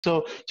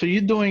So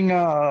you're doing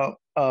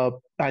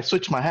I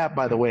switched my hat,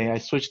 by the way. I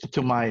switched it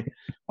to my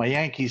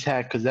Yankees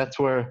hat because that's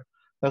where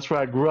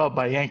I grew up,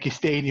 by Yankee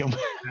Stadium.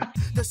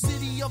 The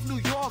city of New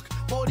York,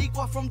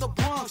 Boricua from the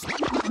Bronx.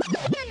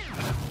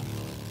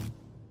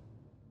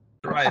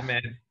 Right,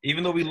 man.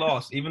 Even though we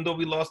lost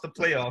the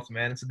playoffs,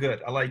 man, it's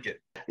good. I like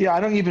it. Yeah, I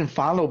don't even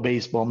follow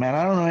baseball, man.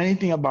 I don't know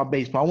anything about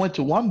baseball. I went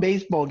to one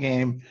baseball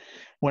game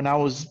when I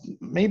was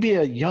maybe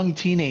a young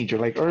teenager,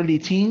 like early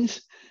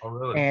teens, Oh,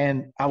 really?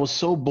 and I was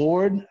so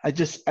bored. I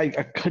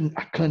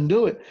couldn't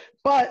do it.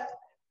 But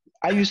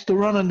I used to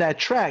run on that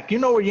track. You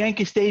know where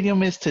Yankee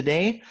Stadium is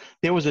today?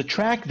 There was a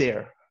track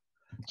there.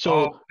 Oh,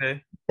 So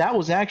okay. that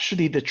was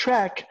actually the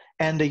track,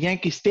 and the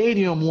Yankee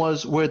Stadium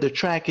was where the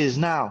track is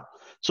now.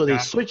 So they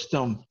Got it. switched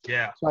them.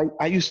 Yeah. So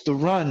I used to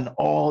run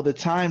all the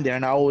time there,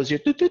 and I always hear.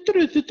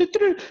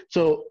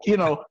 So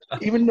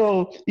even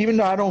though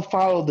I don't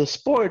follow the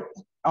sport,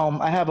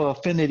 I have an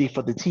affinity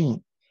for the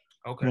team.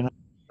 Okay. You know.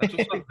 That's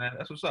what's up, man.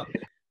 That's what's up.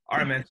 All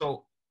right, man.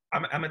 So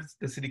I'm at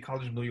the City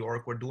College of New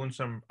York.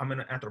 I'm in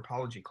an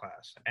anthropology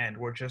class, and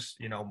we're just,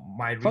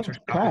 my Fun research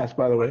topic. class,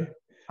 by the way.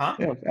 Huh?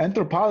 Yeah,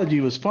 anthropology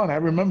was fun. I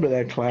remember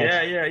that class.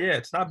 Yeah.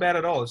 It's not bad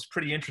at all. It's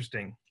pretty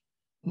interesting.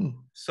 Hmm.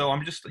 So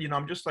I'm just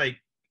like,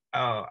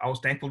 I was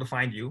thankful to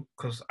find you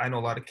because I know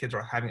a lot of kids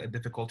are having a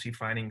difficulty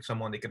finding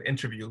someone they could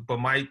interview. But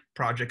my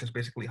project is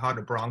basically how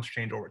the Bronx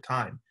changed over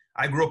time.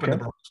 I grew up in the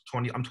Okay.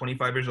 Bronx. I'm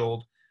 25 years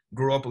old.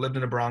 Grew up, lived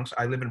in the Bronx.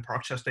 I live in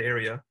Parkchester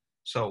area,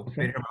 so been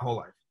Okay. here my whole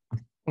life.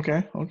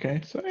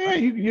 Okay. So yeah,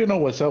 you know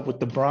what's up with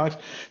the Bronx.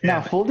 Yeah, Now,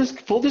 man.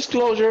 full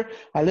disclosure,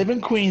 I live in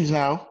Queens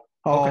now.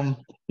 Okay.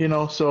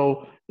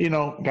 So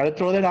gotta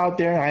throw that out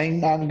there. I'm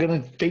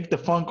gonna fake the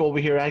funk over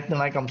here, acting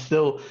like I'm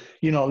still,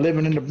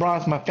 living in the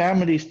Bronx. My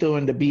family's still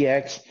in the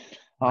BX.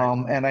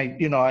 Right. And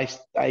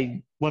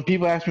I when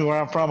people ask me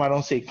where I'm from, I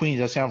don't say Queens.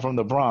 I say I'm from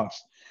the Bronx.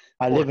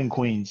 Of I course. live in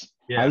Queens.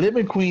 I Yeah. live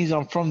in Queens.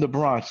 I'm from the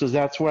Bronx, because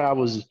that's where I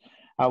was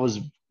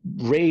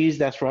raised.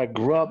 That's where I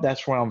grew up.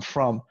 That's where I'm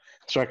from.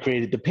 So I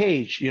created the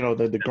page,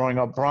 the Growing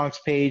Up Bronx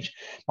page.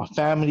 My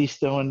family's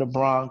still in the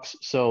Bronx.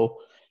 So,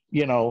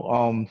 you know,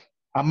 um,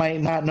 I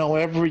might not know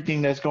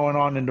everything that's going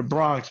on in the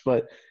Bronx,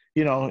 but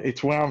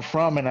it's where I'm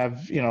from, and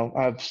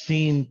I've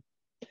seen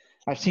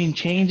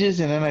changes,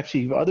 and then I've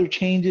seen other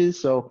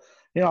changes. So,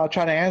 I'll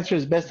try to answer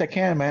as best I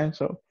can, man.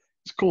 So it's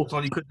That's cool.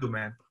 all you could do,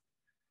 man.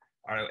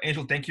 All right,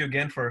 Angel. Thank you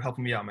again for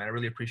helping me out, man. I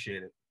really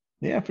appreciate it.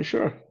 Yeah, for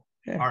sure.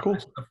 Yeah, All right. cool.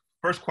 So the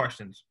first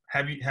questions.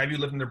 Have you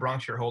lived in the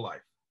Bronx your whole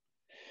life?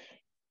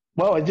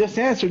 Well, I just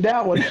answered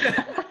that one.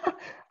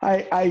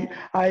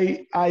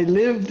 I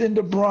lived in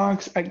the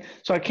Bronx.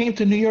 So I came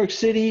to New York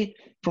City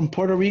from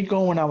Puerto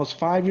Rico when I was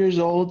 5 years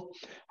old.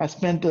 I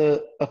spent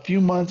a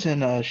few months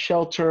in a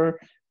shelter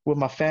with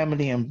my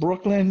family in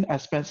Brooklyn. I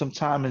spent some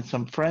time in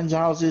some friends'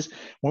 houses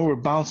when we were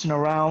bouncing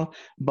around,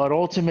 but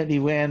ultimately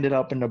we ended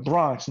up in the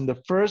Bronx. And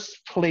the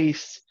first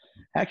place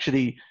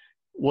actually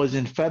was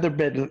in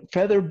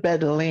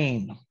Featherbed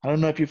Lane. I don't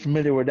know if you're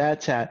familiar where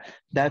that's at.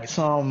 That's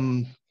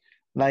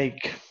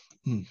like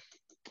hmm,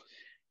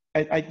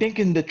 I think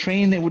in the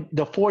train,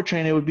 the 4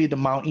 train, it would be the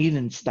Mount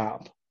Eden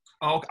stop.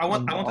 Oh, I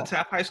went. And I went to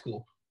Taft High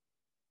School.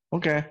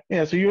 okay,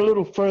 yeah, so you're a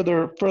little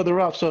further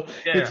up. So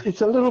it's Yeah.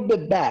 it's a little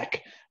bit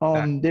back.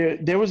 That.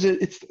 There was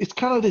it's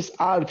kind of this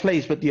odd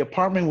place, but the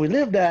apartment we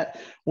lived at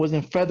was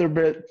in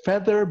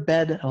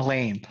Featherbed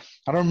Lane.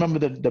 I don't remember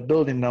the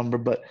building number,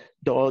 but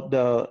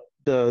the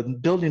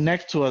building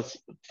next to us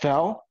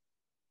fell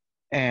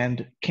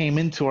and came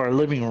into our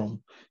living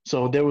room.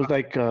 So Oh, there was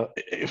like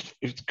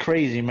it's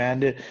crazy,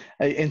 man.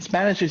 In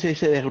Spanish, they say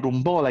se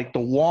derrumbó, like the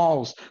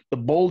walls, the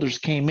boulders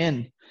came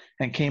in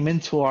and came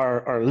into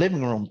our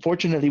living room.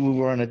 Fortunately, we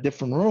were in a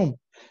different room,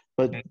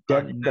 but thank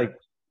that God. Yeah. like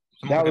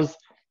Someone that could. was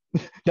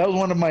that was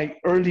one of my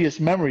earliest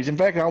memories. In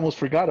fact, I almost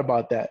forgot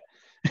about that.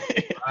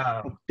 A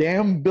Wow.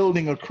 damn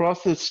building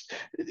across this,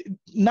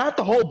 not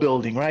the whole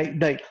building, right?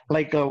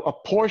 Like a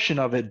portion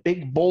of it,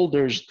 big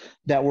boulders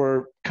that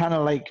were kind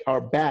of like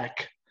our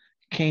back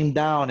came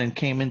down and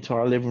came into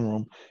our living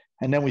room,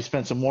 and then we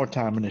spent some more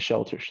time in the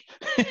shelters.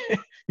 you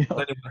Was know,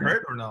 anyone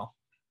hurt or no?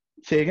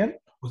 Say again?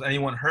 Was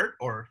anyone hurt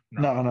or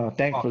no? No, Oh,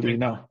 thankfully,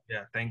 thank God. no.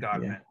 Yeah, thank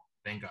God, Yeah, man.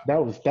 Thank God.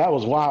 that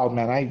was wild,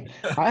 man.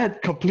 I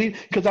had complete,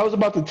 because I was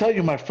about to tell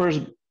you my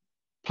first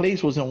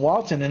place was in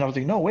Walton, and I was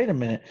like, no, wait a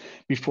minute.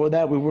 Before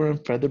that, we were in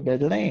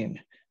Featherbed Lane,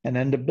 and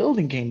then the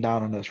building came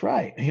down on us,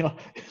 right?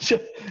 It's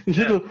just a Yeah.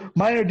 little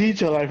minor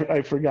detail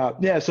I forgot.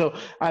 Yeah, so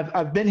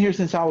I've been here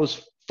since I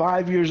was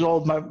 5 years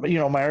old.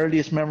 My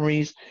earliest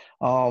memories,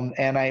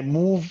 and I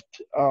moved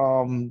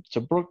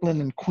to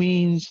Brooklyn and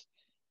Queens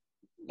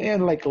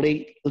in like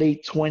late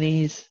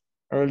 20s,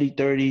 early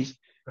 30s.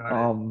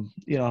 Got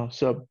it.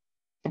 So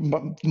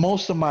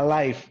most of my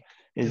life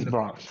In is the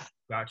Bronx. Bronx.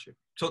 Got you.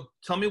 So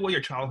tell me what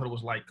your childhood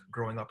was like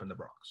growing up in the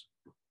Bronx.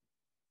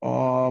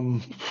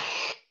 Um,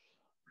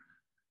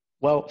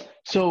 Well,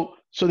 so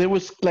there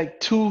was like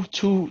two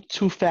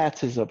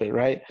facets of it,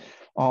 right?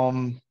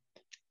 Um,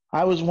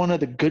 I was one of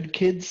the good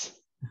kids,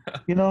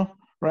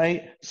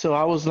 right? So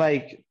I was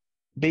like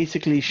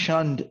basically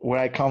shunned where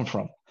I come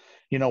from.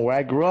 You know, where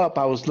I grew up,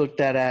 I was looked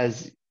at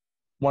as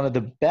one of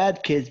the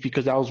bad kids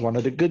because I was one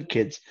of the good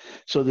kids.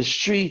 So the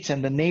streets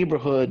and the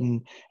neighborhood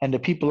and the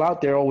people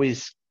out there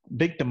always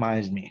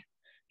victimized me.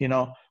 You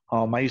know,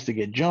 I used to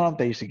get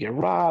jumped, I used to get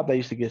robbed, I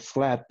used to get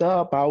slapped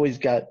up. I always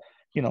got,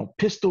 you know,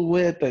 pistol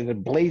whipped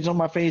and blades on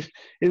my face.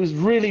 It was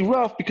really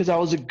rough because I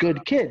was a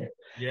good kid.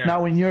 Yeah.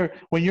 Now, when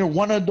you're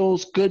one of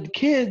those good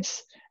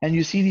kids and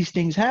you see these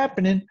things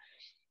happening,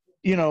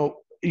 you know,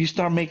 you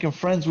start making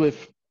friends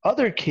with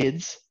other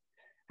kids,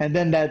 and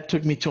then that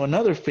took me to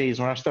another phase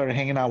where I started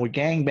hanging out with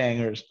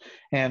gangbangers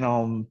and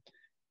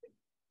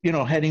you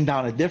know, heading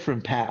down a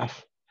different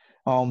path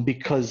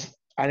because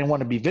I didn't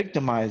want to be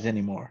victimized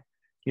anymore,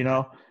 you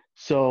know.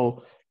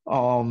 So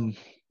um,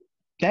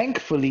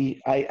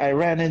 thankfully, I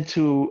ran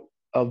into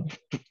a,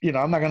 you know,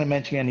 I'm not going to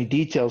mention any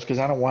details because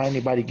I don't want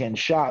anybody getting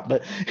shot,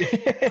 but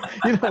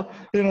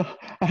you know,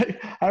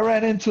 I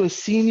ran into a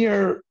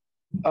senior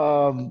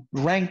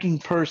ranking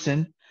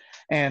person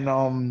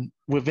and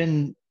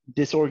within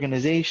this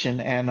organization,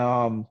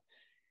 and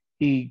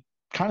he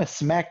kind of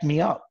smacked me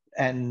up,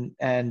 and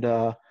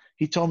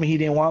he told me he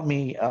didn't want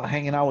me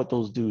hanging out with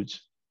those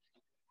dudes.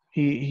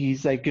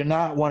 He's like, you're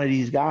not one of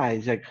these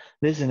guys. Like,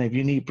 listen, if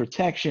you need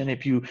protection,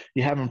 if you're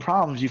having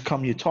problems, you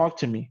come, you talk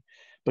to me,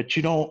 but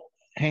you don't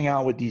hang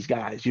out with these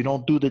guys. You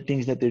don't do the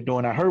things that they're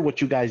doing. I heard what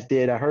you guys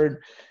did. I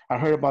heard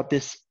about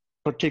this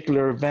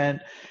particular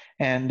event,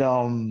 and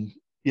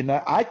you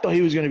know, I thought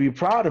he was going to be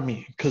proud of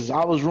me because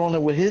I was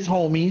rolling with his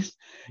homies,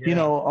 you Yeah.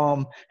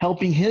 know,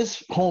 helping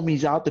his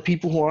homies out, the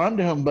people who are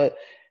under him. But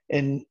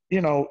and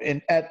you know,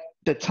 and at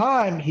the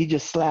time, he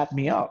just slapped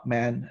me up,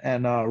 man,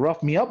 and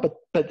roughed me up.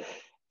 But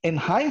in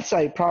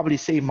hindsight, probably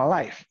saved my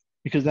life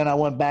because then I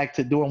went back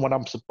to doing what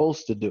I'm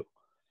supposed to do,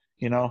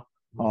 you know.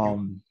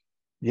 Um,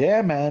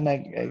 yeah,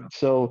 man.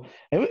 So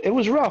it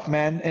was rough,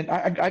 man. And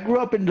I grew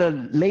up in the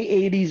late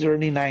 '80s,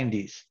 early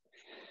 '90s,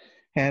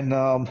 and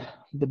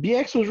the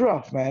BX was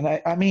rough, man.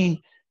 I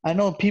mean, I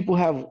know people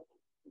have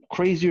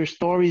crazier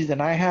stories than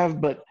I have,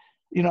 but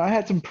you know, I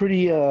had some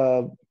pretty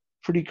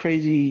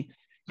crazy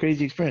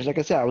experience. Like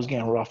I said, I was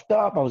getting roughed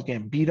up, I was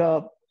getting beat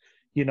up,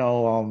 you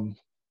know.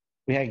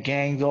 We had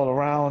gangs all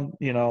around,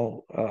 you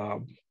know.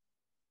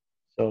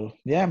 So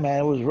yeah, man,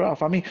 it was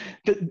rough. I mean,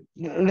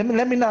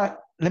 let me not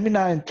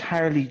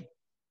entirely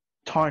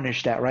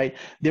tarnish that, right?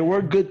 There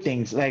were good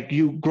things. Like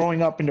you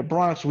growing up in the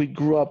Bronx, we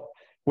grew up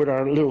with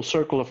our little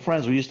circle of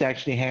friends. We used to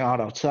actually hang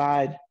out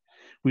outside.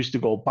 We used to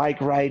go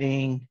bike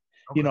riding.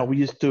 You Okay. know, we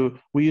used to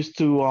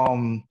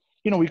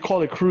you know, we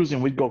call it cruising.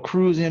 We'd go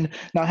cruising.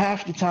 Now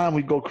half the time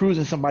we'd go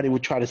cruising, somebody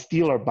would try to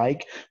steal our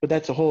bike, but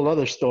that's a whole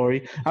other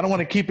story. I don't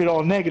want to keep it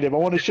all negative. I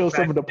want to show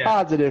some of Exactly. the Yeah.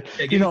 positive.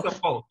 Yeah. You Give me know, some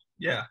both.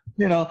 Yeah.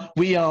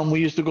 we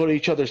used to go to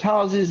each other's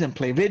houses and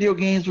play video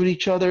games with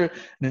each other,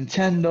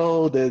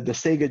 Nintendo, the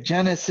Sega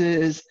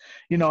Genesis,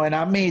 you know, and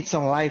I made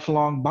some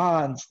lifelong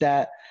bonds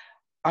that,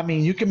 I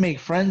mean, you can make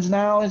friends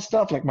now and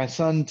stuff. Like my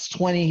son's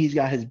 20, he's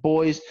got his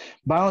boys,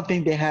 but I don't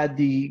think they had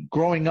the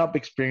growing up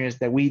experience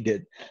that we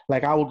did.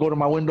 Like I would go to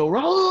my window,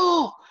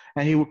 Raul,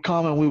 and he would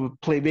come and we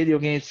would play video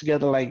games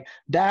together like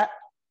that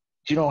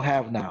you don't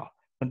have now.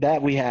 But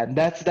that we had.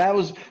 That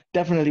was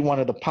definitely one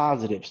of the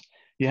positives.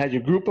 You had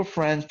your group of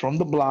friends from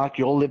the block,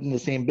 you all lived in the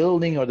same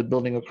building or the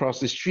building across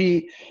the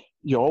street.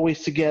 You're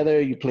always together,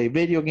 you play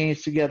video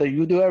games together,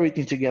 you do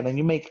everything together, and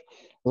you make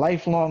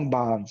lifelong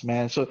bonds,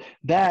 man. So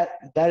that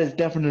is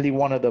definitely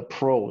one of the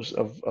pros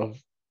of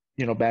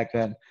you know, back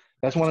then.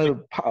 That's one of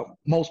So, the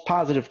most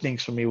positive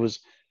things for me was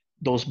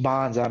those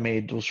bonds I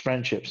made, those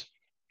friendships,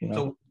 you know.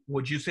 so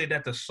would you say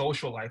that the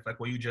social life, like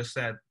what you just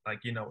said, like,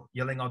 you know,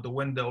 yelling out the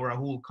window or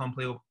who will come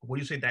play, would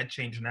you say that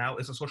changed now?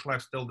 Is the social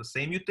life still the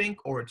same, you think,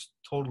 or it's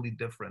totally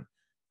different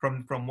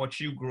from what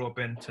you grew up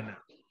in to now?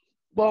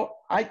 Well,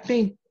 I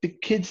think the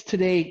kids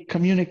today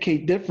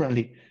communicate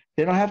differently.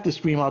 They don't have to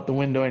scream out the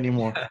window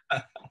anymore.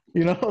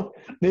 You know,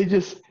 they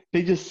just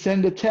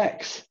send a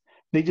text.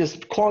 They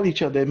just call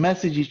each other, they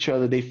message each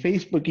other, they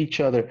Facebook each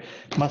other.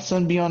 My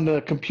son be on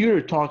the computer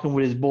talking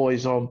with his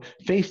boys on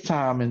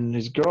FaceTime and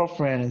his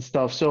girlfriend and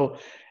stuff. So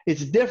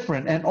it's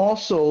different. And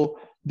also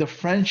the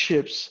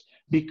friendships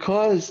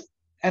because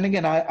and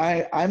again,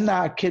 I'm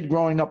not a kid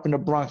growing up in the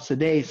Bronx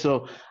today,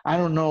 so I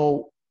don't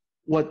know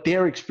what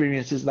their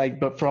experience is like,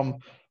 but from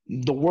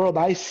the world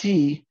I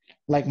see,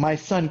 like my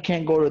son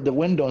can't go to the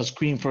window and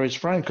scream for his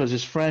friend because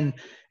his friend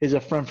is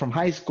a friend from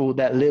high school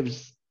that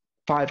lives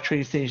 5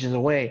 train stations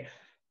away,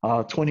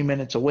 20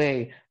 minutes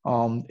away.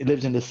 He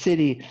lives in the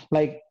city.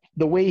 Like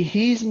the way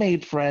he's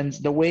made friends,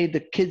 the way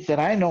the kids that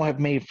I know have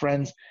made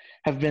friends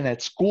have been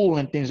at school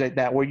and things like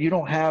that, where you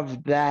don't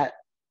have that.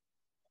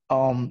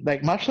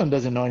 Like my son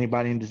doesn't know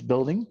anybody in this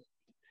building.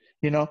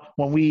 You know,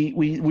 when we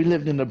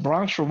lived in the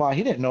Bronx for a while,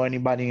 he didn't know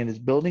anybody in his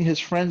building. His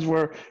friends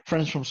were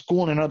friends from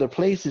school and other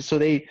places, so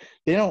they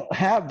don't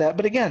have that.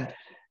 But again,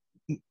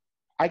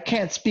 I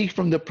can't speak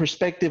from the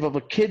perspective of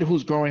a kid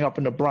who's growing up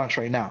in the Bronx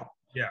right now.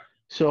 Yeah.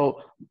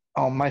 So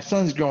my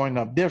son's growing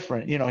up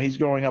different. You know, he's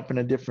growing up in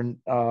a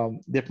different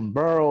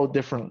borough,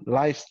 different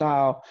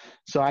lifestyle.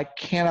 So I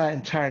cannot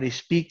entirely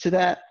speak to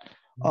that.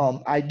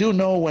 I do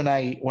know when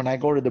I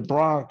go to the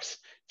Bronx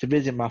to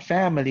visit my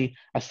family,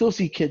 I still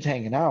see kids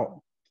hanging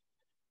out.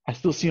 I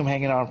still see them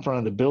hanging out in front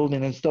of the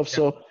building and stuff. Yeah,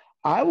 So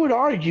I would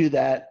argue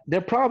that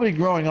they're probably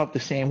growing up the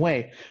same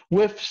way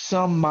with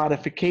some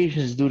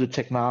modifications due to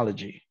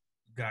technology.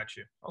 got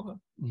you. Okay,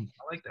 Mm.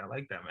 I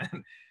like that,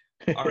 man.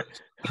 All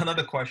right,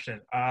 another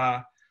question.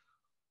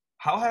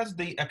 How has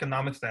the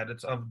economic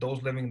status of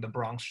those living in the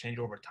Bronx changed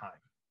over time?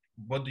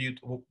 What's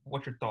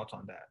your thoughts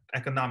on that,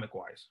 economic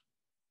wise?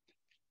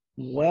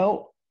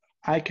 Well,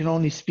 I can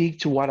only speak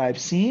to what I've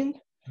seen,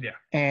 Yeah.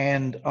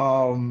 and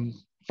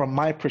from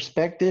my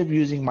perspective,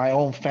 using my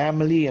own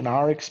family and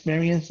our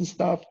experience and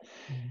stuff,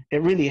 Mhm.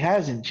 it really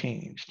hasn't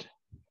changed.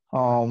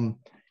 Um,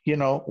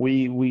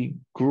 we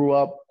grew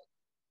up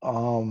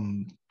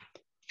um,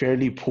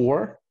 fairly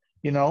poor,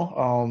 you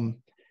know,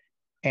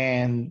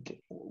 and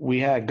we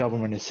had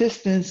government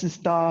assistance and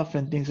stuff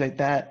and things like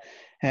that.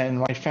 And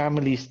my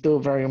family still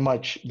very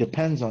much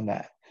depends on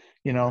that.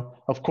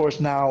 Of course,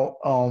 now,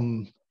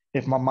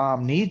 if my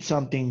mom needs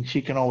something, she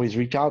can always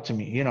reach out to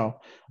me,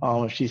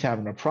 if she's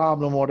having a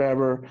problem or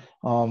whatever.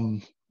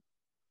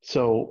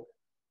 So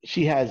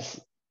she has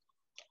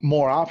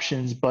more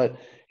options, but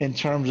in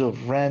terms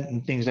of rent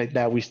and things like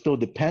that, we still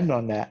depend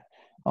on that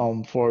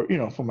for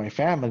my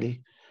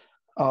family.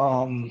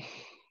 Um,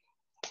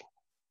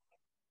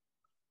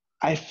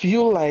 I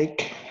feel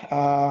like,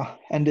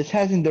 and this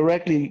hasn't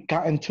directly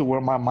gotten to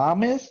where my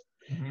mom is.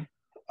 Hmm.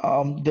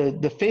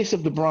 The face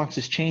of the Bronx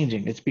is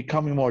changing. It's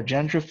becoming more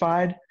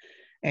gentrified,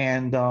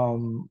 and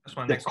That's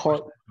my the next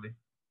cost. question, actually.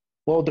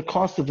 Well, the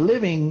cost of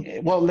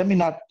living. Well, let me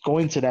not go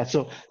into that.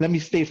 So let me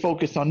stay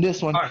focused on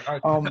this one.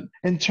 All right.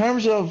 In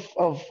terms of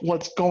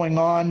what's going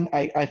on,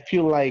 I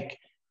feel like,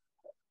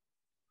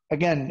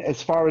 again,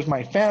 as far as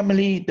my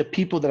family, the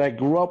people that I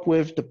grew up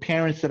with, the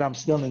parents that I'm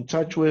still in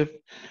touch with,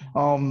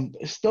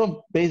 it's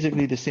still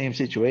basically the same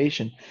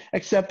situation.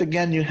 Except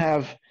again, you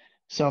have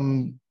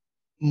some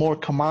more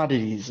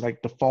commodities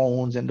like the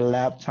phones and the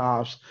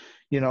laptops.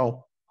 You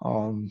know,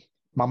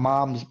 my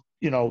mom's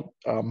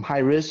high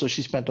risk, so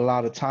she spent a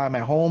lot of time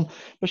at home,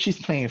 but she's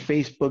playing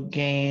Facebook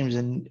games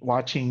and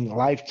watching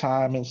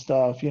Lifetime and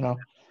stuff.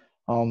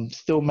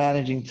 Still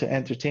managing to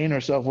entertain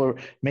herself, where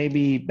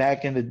maybe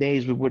back in the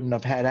days we wouldn't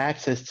have had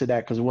access to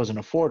that because it wasn't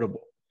affordable.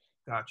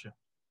 Gotcha.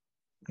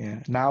 Yeah,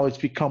 now it's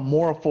become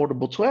more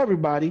affordable to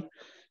everybody.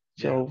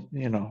 Yeah.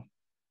 So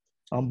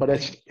but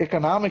it's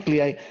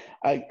economically,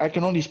 I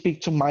can only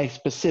speak to my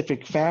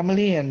specific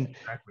family, and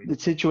Exactly. the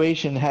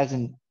situation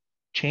hasn't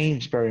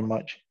changed very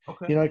much.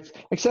 Okay.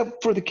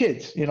 Except for the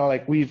kids.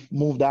 Like we've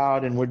moved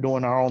out and we're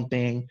doing our own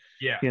thing.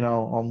 Yeah.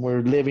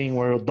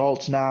 We're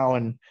adults now,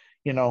 and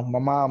my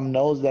mom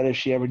knows that if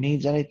she ever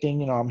needs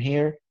anything, I'm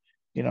here.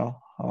 You know,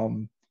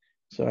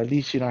 so at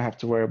least you don't have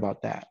to worry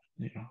about that.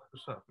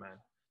 What's up, man?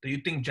 Do you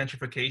think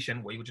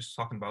gentrification, what you were just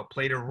talking about,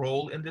 played a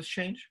role in this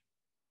change?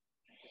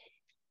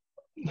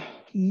 No,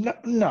 no,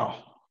 No.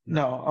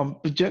 no.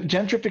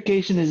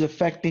 Gentrification is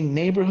affecting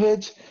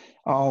neighborhoods.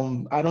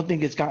 I don't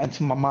think it's gotten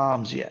to my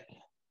mom's yet.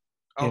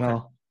 You Okay. know,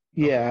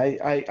 Okay.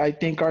 yeah, I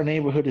think our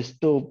neighborhood is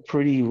still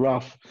pretty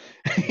rough.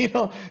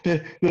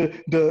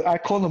 I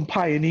call them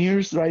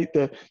pioneers, right?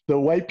 The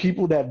white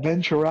people that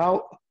venture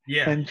out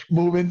Yeah. and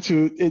move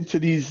into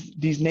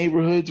these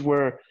neighborhoods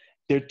where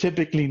they're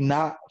typically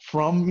not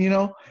from.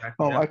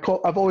 Exactly. Yeah.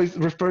 I've always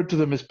referred to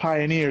them as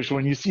pioneers.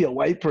 When you see a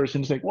white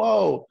person, it's like,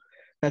 whoa,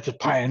 that's a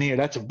pioneer.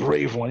 That's a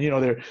brave one.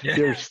 Yeah.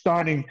 They're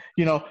starting.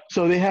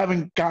 So they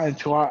haven't gotten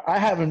to our. I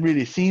haven't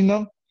really seen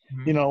them.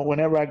 Mhm.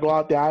 Whenever I go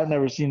out there, I've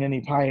never seen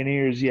any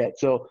pioneers yet.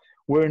 So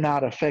we're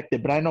not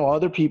affected. But I know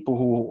other people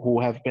who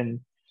have been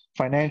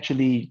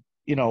financially,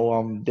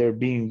 they're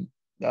being,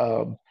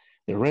 um,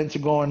 their rents are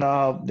going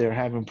up. They're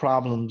having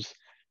problems,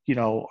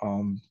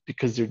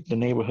 because the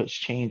neighborhood's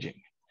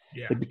changing.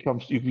 Yeah.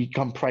 You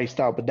become priced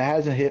out. But that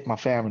hasn't hit my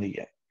family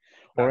yet,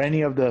 or Gotcha.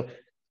 any of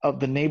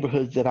the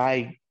neighborhoods that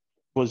I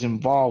was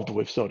involved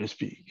with, so to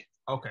speak.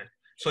 Okay.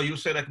 So you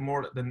say like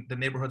more the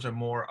neighborhoods are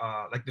more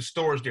like the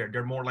stores there,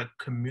 they're more like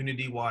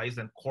community wise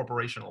than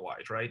corporational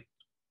wise, right?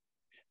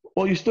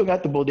 Well, you still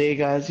got the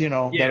bodegas,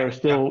 that Yeah. are Yeah.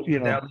 still, The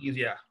delis,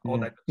 yeah, all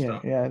yeah, that good yeah,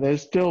 stuff. yeah. They're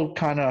still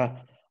kind of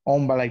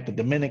owned by like the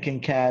Dominican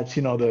cats,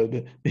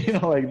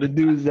 like the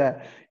dudes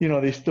that,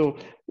 they still,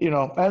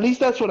 at least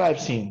that's what I've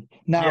seen.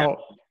 Yeah. Now,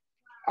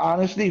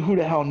 honestly, who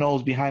the hell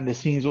knows behind the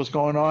scenes what's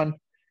going on?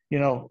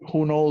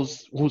 Who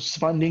knows who's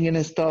funding it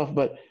and stuff?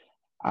 But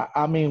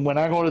I mean, when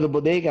I go to the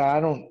bodega,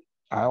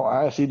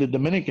 I see the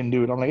Dominican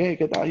dude. I'm like, hey,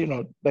 get out,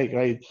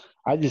 like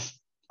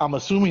I'm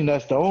assuming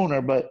that's the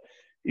owner, but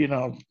you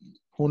know,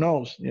 who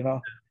knows,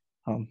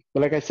 but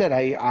like I said,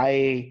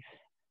 I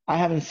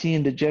haven't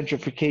seen the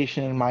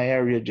gentrification in my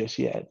area just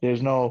yet.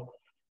 There's no,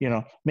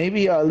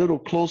 maybe a little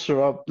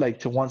closer up, like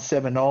to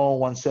 170,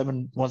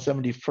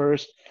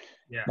 171st.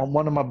 Yeah.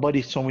 One of my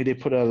buddies told me they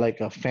put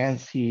a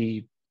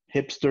fancy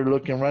hipster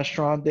looking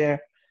restaurant there.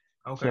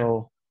 Okay.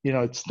 So,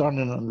 it's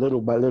starting a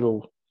little by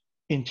little,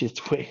 inch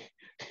its way.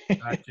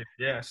 Gotcha.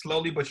 Yeah.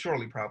 Slowly but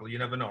surely, probably. You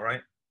never know,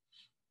 right?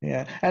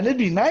 Yeah. And it'd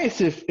be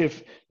nice if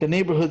the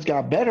neighborhoods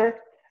got better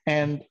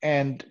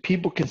and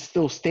people can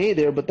still stay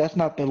there, but that's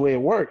not the way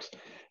it works.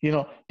 You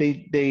know,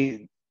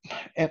 they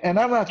and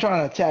I'm not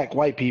trying to attack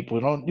white people.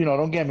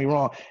 Don't get me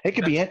wrong. It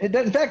could be.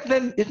 In fact,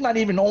 then it's not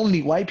even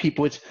only white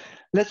people. It's,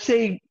 let's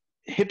say,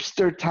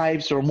 hipster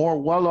types or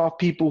more well-off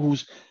people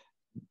who's,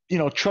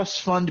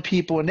 trust fund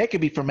people, and they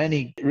could be from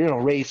any,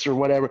 race or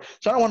whatever.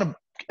 So I don't want to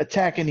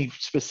attack any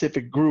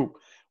specific group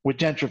with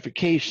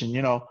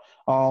gentrification.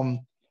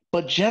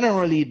 But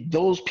generally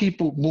those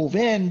people move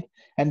in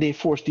and they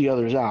force the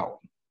others out,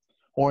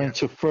 or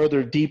into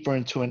further deeper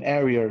into an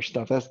area or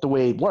stuff. That's the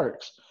way it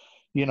works.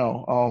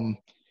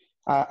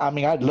 I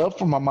mean, I'd love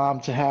for my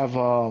mom to have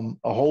a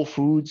Whole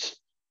Foods,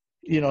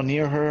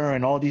 near her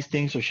and all these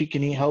things so she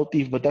can eat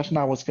healthy, but that's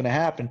not what's going to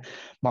happen.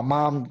 My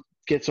mom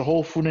gets a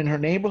Whole Food in her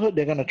neighborhood,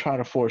 they're going to try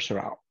to force her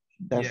out.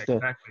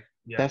 Exactly.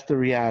 That's the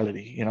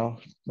reality, Oh,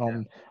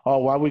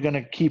 why are we going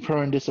to keep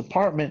her in this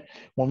apartment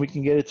when we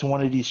can get it to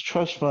one of these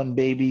trust fund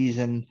babies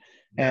and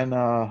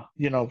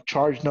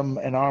charge them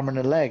an arm and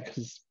a leg?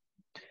 Because,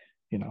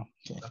 so.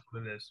 That's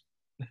what it is.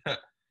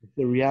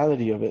 The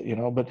reality of it,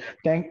 but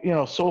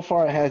so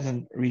far it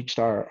hasn't reached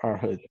our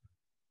hood.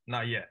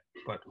 Not yet,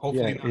 but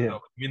hopefully not. Though.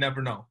 You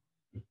never know.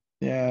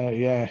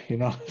 Yeah,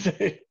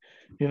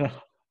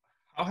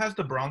 How has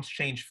the Bronx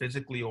changed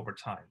physically over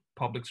time?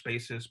 Public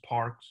spaces,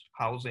 parks,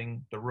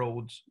 housing, the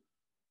roads?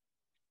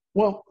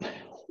 Well,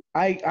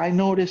 I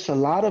noticed a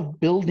lot of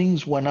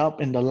buildings went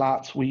up in the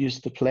lots we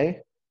used to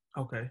play.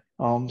 Okay.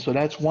 So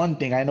that's one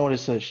thing I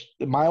noticed.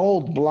 My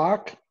old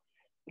block,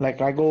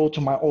 like I go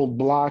to my old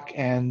block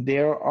and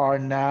there are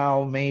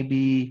now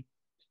maybe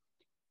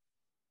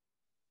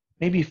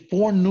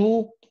 4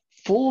 new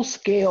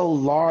full-scale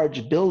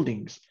large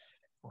buildings.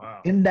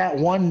 Wow. In that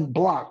one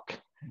block.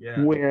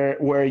 Yeah.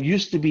 Where it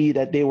used to be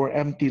that they were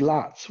empty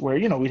lots, where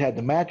we had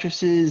the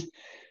mattresses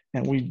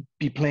and we'd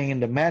be playing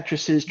in the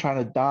mattresses trying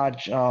to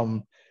dodge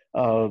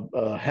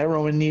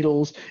heroin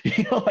needles.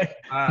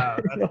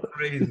 That's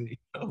crazy.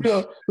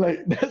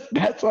 Like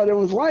that's what it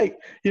was like.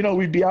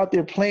 We'd be out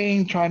there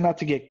playing, trying not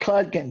to get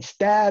cut, getting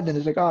stabbed, and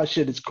it's like, oh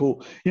shit, it's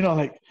cool.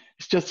 Like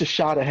it's just a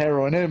shot of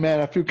heroin. Hey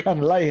man, I feel kind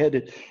of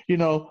lightheaded.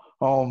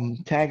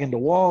 Tagging the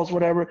walls,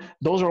 whatever.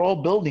 Those are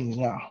all buildings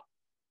now.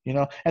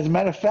 As a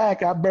matter of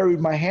fact, I buried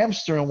my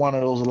hamster in one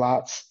of those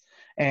lots,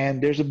 and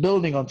there's a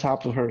building on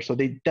top of her. So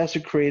they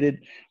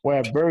desecrated where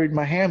I buried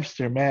my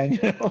hamster, man.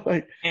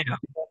 The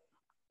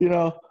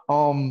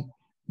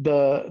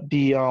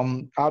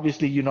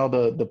obviously,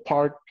 the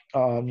park,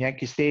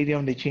 Yankee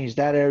Stadium, they changed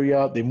that area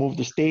up. They moved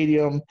the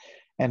stadium,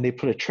 and they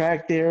put a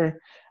track there.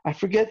 I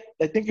forget.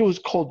 I think it was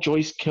called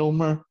Joyce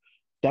Kilmer.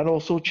 That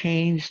also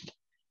changed.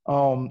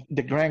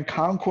 The Grand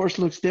Concourse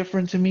looks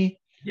different to me.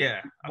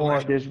 Yeah.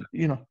 Or there's,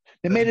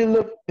 they made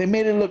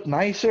it look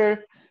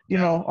nicer.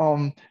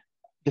 The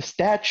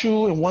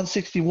statue in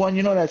 161,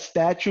 that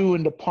statue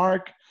in the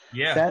park.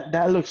 Yeah.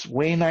 That looks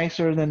way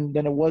nicer than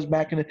it was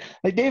back in the,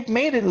 like, they've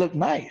made it look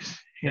nice,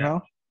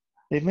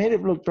 They've made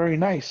it look very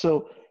nice.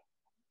 So,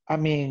 I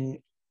mean,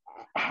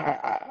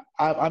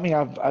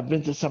 I've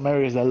been to some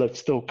areas that look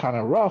still kind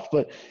of rough,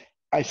 but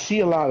I see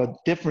a lot of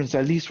difference,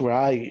 at least where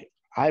I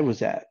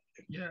was at.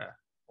 Yeah.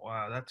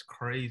 Wow, that's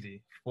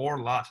crazy. 4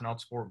 lots, now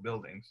it's 4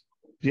 buildings.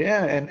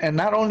 Yeah, and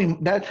not only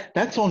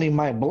that's only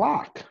my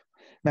block.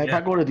 Now, if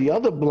I go to the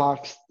other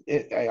blocks,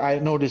 I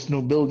notice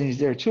new buildings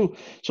there too.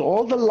 So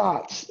all the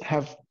lots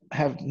have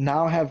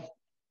now have,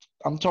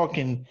 I'm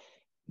talking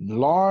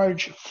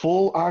large,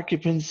 full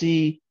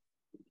occupancy.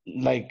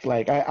 Like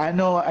I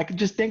know, I could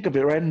just think of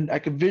it, right? And I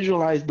could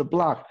visualize the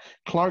block,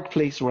 Clark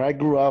Place, where I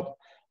grew up,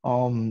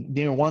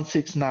 near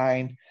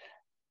 169.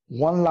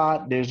 One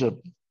lot, there's a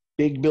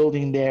big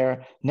building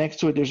there. Next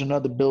to it, there's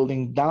another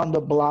building. Down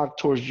the block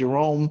towards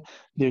Jerome,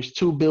 there's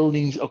 2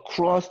 buildings.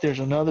 Across, there's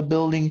another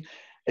building.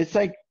 It's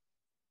like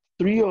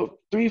 4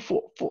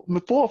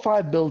 or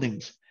 5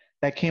 buildings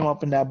that came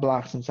up in that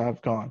block since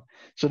I've gone.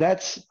 So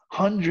that's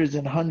hundreds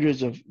and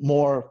hundreds of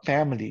more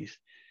families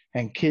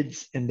and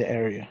kids in the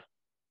area.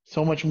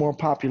 So much more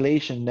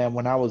population than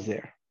when I was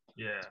there.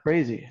 Yeah. It's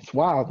crazy. It's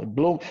wild.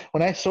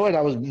 When I saw it,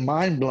 I was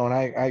mind blown.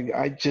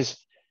 I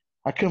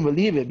couldn't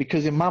believe it,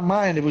 because in my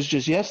mind it was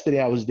just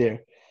yesterday I was there,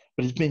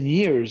 but it's been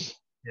years.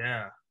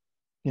 Yeah.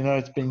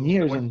 It's been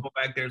years. When and you go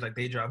back there, it's like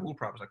deja vu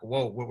problems. Like,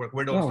 whoa,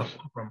 where those stuff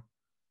come from?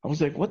 I was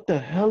like, what the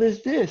hell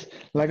is this?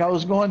 Like, I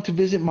was going to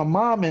visit my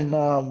mom in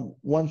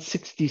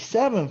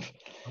 167th,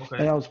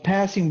 and I was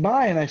passing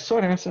by and I saw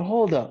it and I said,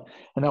 hold up.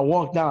 And I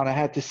walked down. I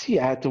had to see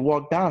it. I had to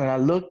walk down, and I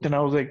looked and I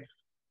was like,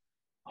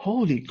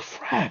 holy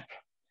crap.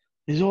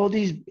 There's all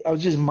these, I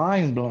was just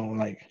mind blown.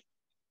 Like,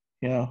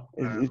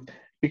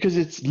 because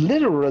it's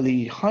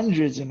literally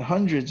hundreds and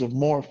hundreds of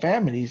more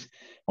families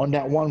on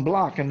that one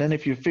block. And then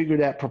if you figure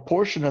that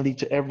proportionally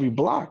to every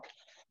block,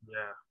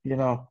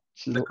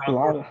 it's the a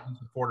lot of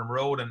Fordham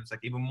Road, and it's like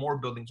even more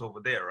buildings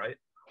over there, right?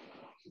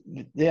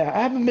 Yeah,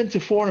 I haven't been to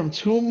Fordham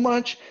too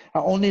much. I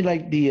only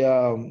like the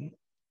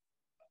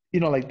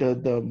like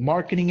the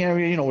marketing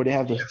area, where they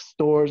have the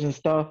stores and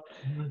stuff.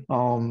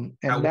 And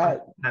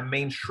that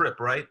main strip,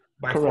 right?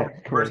 By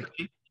correct.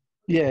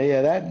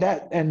 yeah,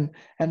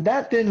 and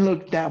that didn't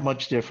look that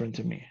much different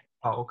to me.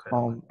 Oh,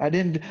 okay.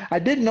 I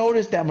did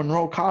notice that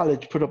Monroe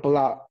College put up a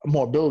lot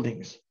more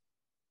buildings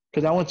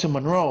because I went to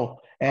Monroe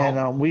and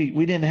Oh,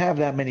 we didn't have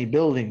that many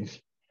buildings.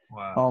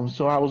 wow.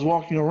 So I was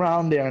walking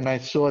around there and I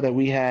saw that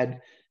we had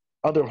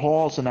other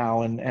halls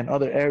now and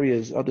other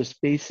areas, other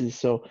spaces.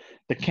 So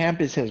the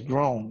campus has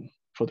grown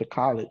for the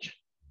college.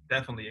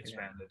 Definitely Yeah,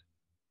 expanded.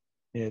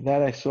 yeah,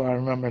 that I saw. I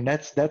remember, and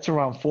that's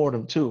around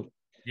Fordham too.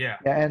 Yeah,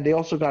 Yeah, and they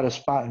also got a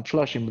spot in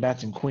Flushing, but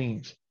that's in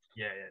Queens.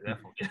 yeah,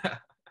 definitely. Yeah.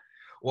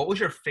 What was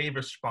your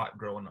favorite spot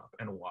growing up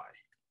and why?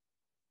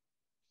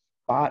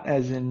 Spot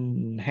as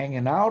in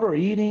hanging out or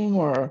eating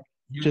or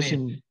You just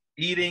name in. it.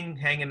 Eating,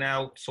 hanging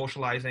out,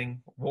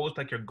 socializing. What was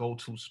like your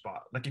go-to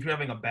spot? Like if you're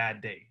having a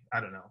bad day, I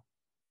don't know.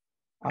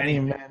 I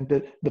mean, Anything.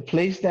 man, the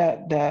place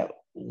that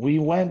we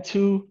went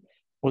to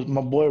was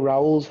my boy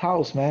Raul's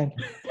house, man.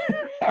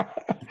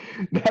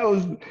 that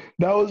was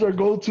that was our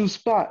go-to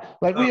spot.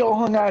 Like we all Oh,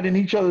 hung out in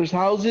each other's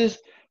houses,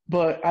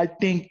 but I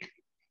think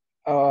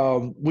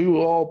we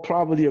will all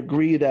probably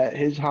agree that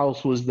his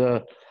house was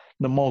the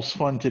most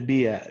fun to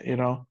be at, you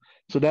know.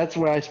 So that's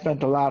where I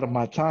spent a lot of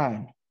my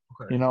time,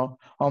 okay. you know.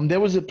 There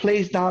was a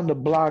place down the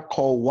block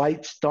called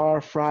White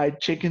Star Fried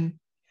Chicken.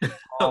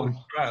 Oh, Um,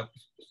 crap.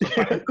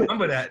 Surprised to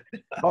remember that.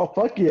 oh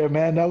fuck yeah,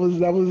 man! That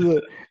was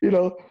a, you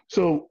know.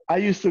 So I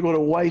used to go to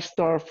White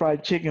Star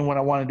Fried Chicken when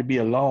I wanted to be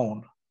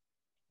alone.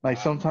 Like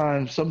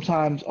Wow.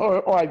 sometimes,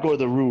 or I'd go to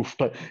the roof.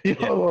 But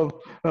Yeah.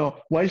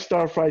 White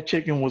Star Fried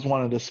Chicken was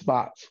one of the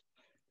spots.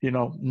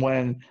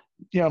 When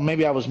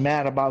maybe I was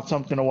mad about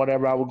something or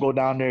whatever, I would go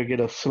down there, get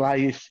a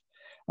slice,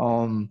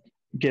 um,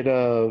 get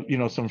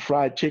some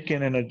fried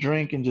chicken and a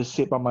drink, and just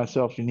sit by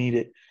myself and eat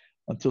it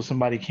until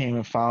somebody came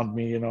and found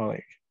me.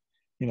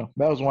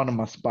 That was one of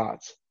my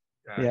spots.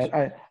 Yeah,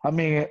 Gotcha. I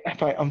mean,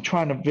 if I'm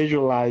trying to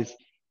visualize,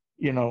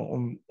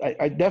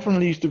 I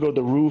definitely used to go to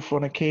the roof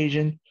on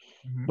occasion,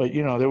 Hmm. but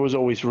there was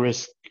always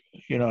risk.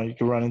 You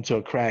could run into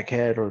a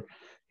crackhead or,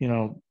 you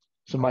know, Oh,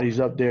 somebody's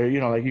up there.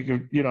 Like you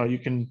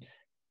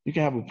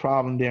can have a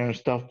problem there and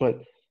stuff.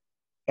 But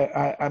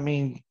I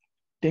mean,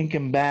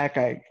 thinking back,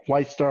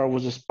 White Star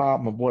was a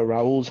spot. My boy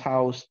Raul's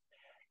house.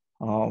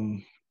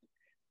 Um,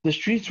 the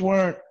streets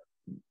weren't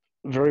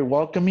very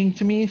welcoming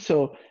to me,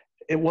 so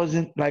it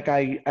wasn't like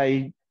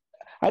I'd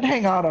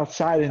hang out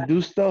outside and do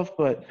stuff,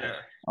 but yeah.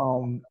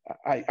 um,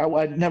 I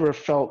never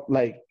felt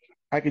like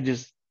I could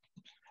just.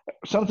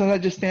 Sometimes I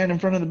just stand in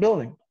front of the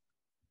building.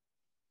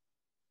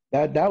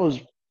 That was,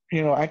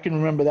 I can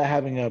remember that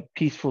having a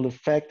peaceful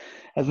effect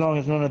as long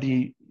as none of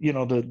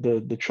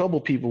the trouble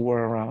people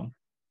were around.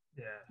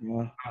 Yeah.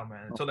 Yeah. Oh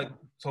man.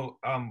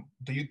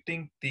 Do you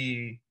think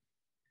the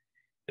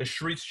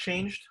streets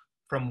changed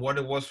from what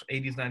it was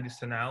 80s, 90s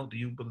to now? Do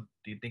you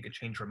think it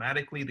changed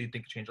dramatically? Do you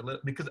think it changed a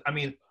little? Because I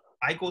mean,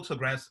 I go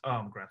to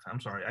I'm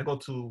sorry. I go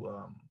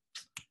to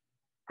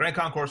Grand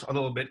Concourse a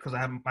little bit because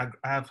I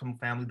have some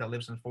family that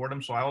lives in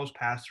Fordham, so I always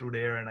pass through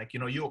there. And like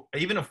you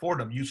even in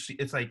Fordham, you see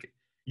it's like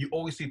you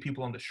always see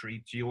people on the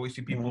streets. You always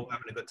see Yeah. people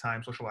having a good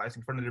time,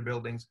 socializing in front of their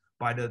buildings,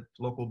 by the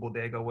local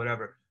bodega,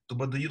 whatever.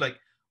 But do you like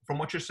from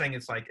what you're saying?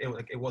 It's like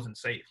it wasn't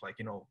safe. Like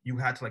you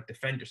had to like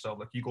defend yourself.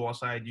 Like you go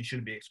outside, you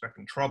shouldn't be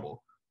expecting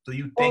trouble. Do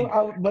you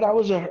Well, think? but I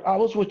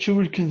was what you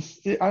would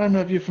consider. I don't know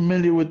if you're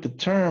familiar with the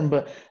term,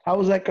 but I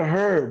was like a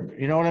herb.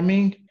 You know what I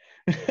mean?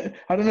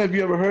 I don't know if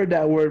you ever heard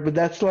that word, but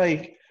that's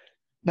like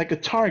a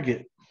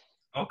target.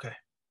 Okay,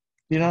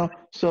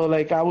 So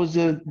like I was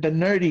the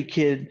nerdy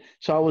kid,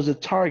 so I was a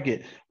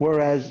target,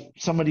 whereas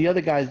some of the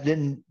other guys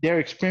didn't. Their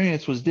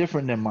experience was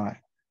different than mine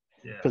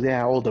yeah, because they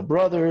had older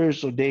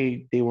brothers, or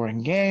they were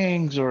in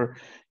gangs, or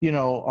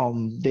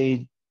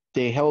they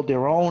held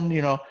their own.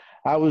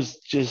 I was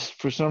just,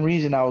 for some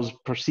reason, I was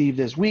perceived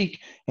as weak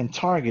and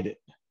targeted.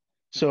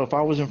 So if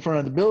I was in front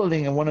of the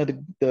building and one of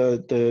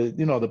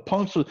the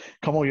punks would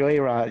come over, hey,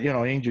 Rod,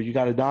 Angel, you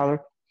got $1?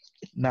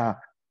 Nah,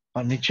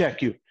 let me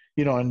check you,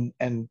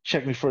 and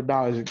check me for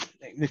 $1.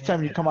 Next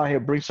time you yeah, come out here,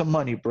 bring some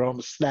money, bro. I'm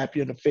gonna slap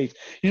you in the face.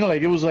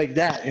 Like it was like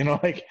that.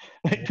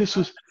 Like this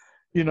was,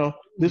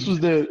 this was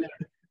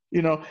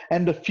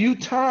and the few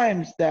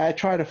times that I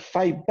try to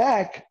fight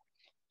back,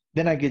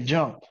 then I get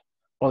jumped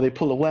or they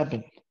pull a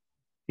weapon.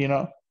 You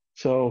know,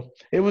 so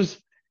it was,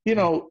 you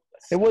yeah. know,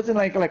 it wasn't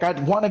like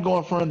I'd want to go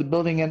in front of the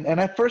building and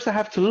at first I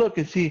have to look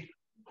and see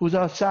who's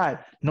outside.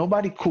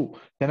 Nobody, cool.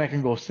 Then I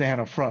can go stand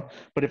up front.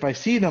 But if I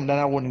see them, then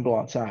I wouldn't go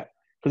outside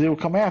because they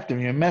would come after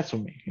me and mess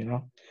with me.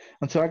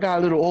 Until I got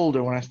a little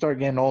older. When I start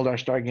getting older, I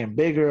start getting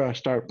bigger. I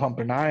start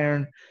pumping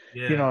iron,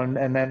 Yeah.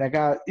 and then I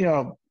got,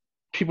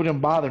 people didn't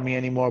bother me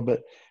anymore.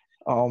 But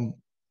um,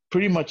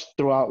 pretty much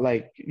throughout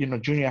like,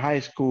 junior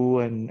high school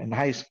and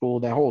high school,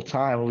 that whole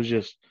time it was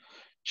just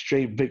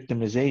straight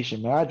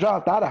victimization. Man, I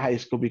dropped out of high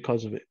school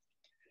because of it.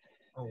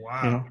 Oh You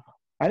wow. know,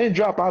 I didn't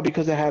drop out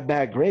because I had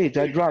bad grades.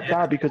 I dropped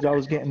out because I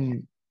was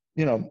getting,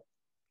 you know,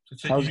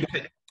 So I was.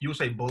 you would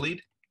say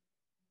bullied?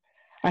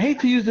 I hate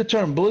to use the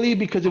term bully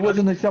because it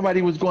wasn't like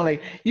somebody was going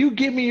like, "You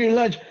give me your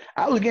lunch."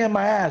 I was getting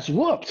my ass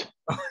whooped.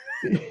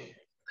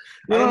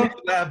 You I don't know, mean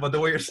to laugh, but the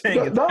way you're saying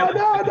no, it's no, kind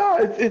of no,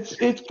 no.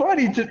 It's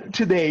funny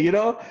today, you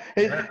know.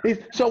 yeah,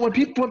 So when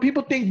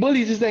people think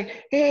bullies, it's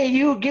like, hey,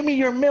 you give me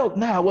your milk.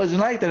 Nah, it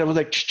wasn't like that. It was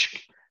like,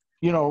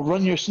 you know,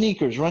 run your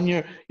sneakers, run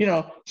your, you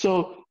know.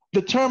 So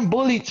the term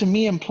bully to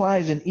me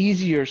implies an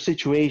easier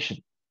situation,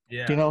 you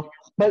yeah. know.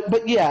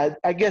 But yeah,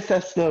 I guess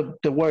that's the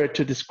word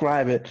to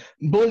describe it.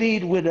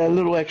 Bullied with a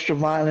little extra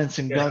violence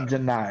and Yeah. guns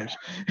and knives,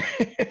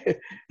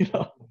 you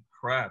know. Oh,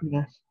 crap. You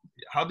know.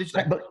 How did you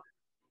like But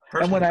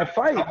and when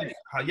personally? I fight,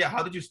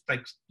 How did you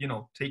like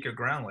take your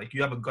ground? Like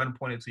you have a gun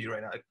pointed to you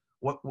right now. Like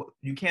what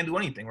you can't do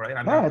anything, right?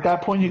 I mean, no, at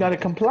that point you got to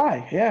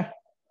comply. Yeah.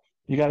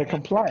 You got to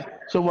comply.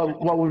 So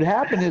what would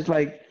happen is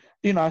like,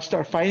 you know, I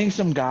start fighting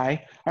some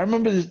guy. I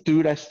remember this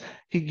dude.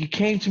 He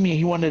came to me.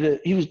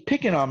 He was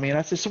picking on me, and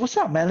I said, "So what's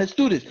up, man? Let's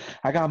do this."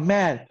 I got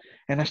mad,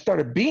 and I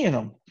started beating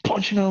him,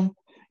 punching him.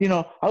 You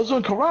know, I was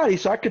doing karate,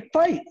 so I could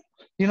fight.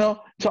 You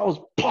know, so I was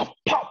pop,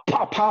 pop,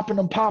 pop, popping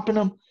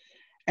him,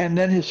 and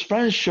then his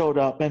friends showed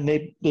up, and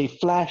they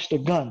flashed a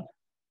gun,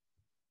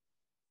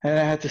 and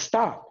I had to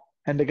stop.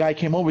 And the guy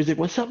came over. He's like,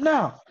 "What's up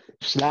now?"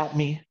 Slapped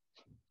me,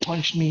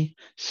 punched me,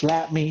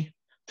 slapped me,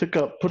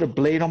 put a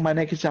blade on my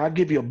neck and said, "I'll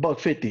give you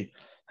 $150.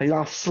 Like,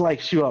 I'll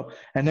slice you up."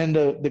 And then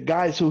the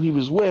guys who he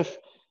was with,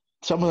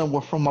 some of them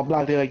were from my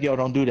block. They're like, "Yo,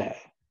 don't do that.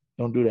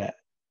 Don't do that.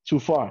 Too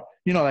far."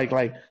 You know, like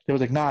they was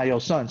like, "Nah, yo,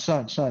 son.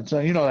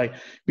 You know, like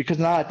because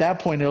now at that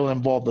point it'll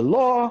involve the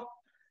law,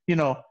 you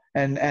know,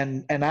 and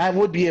I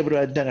would be able to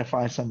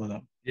identify some of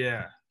them.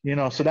 yeah, You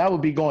know, so that would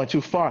be going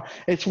too far.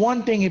 It's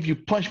one thing if you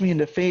punch me in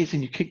the face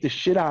and you kick the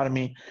shit out of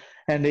me,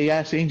 and they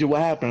ask Angel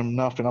what happened.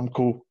 Nothing. I'm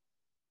cool.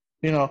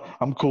 You know,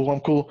 I'm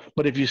cool.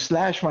 But if you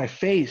slash my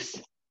face,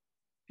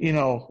 you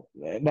know,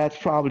 that's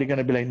probably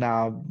gonna be like,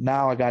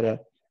 now I gotta,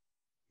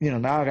 you know,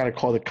 now I gotta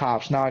call the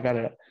cops. Now I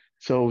gotta.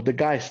 So the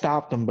guy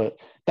stopped him, but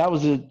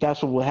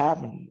that's what would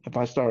happen if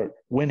I start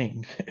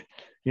winning.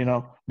 You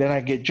know, then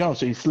I get jumped.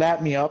 So he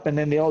slapped me up, and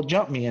then they all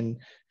jump me, and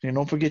you know,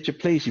 don't forget your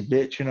place, you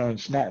bitch. You know, and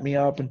snap me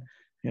up, and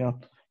you know.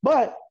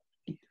 But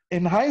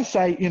in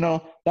hindsight, you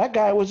know, that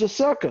guy was a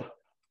sucker.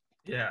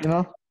 yeah. You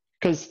know,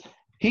 because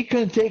he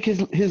couldn't take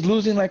his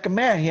losing like a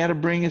man. He had to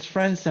bring his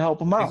friends to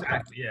help him out.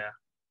 Exactly. Yeah.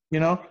 You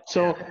know, Yeah.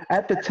 so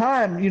at the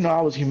time, you know,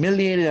 I was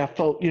humiliated. I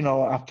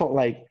felt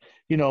like,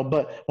 you know,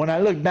 but when I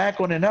look back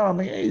on it now, I'm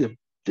like, hey,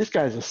 this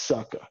guy's a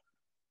sucker.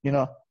 You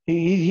know,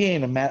 he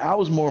ain't a man. I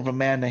was more of a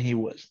man than he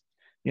was.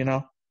 You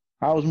know,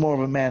 I was more of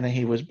a man than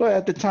he was. But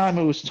at the time,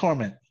 it was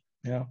torment.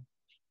 You know.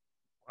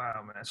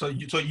 Wow, man. So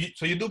you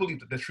do believe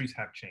that the streets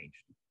have changed?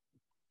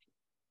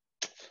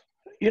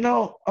 You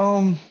know,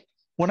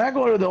 when I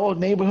go to the old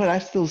neighborhood, I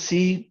still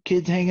see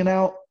kids hanging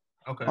out.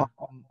 Okay.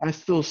 I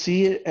still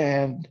see it,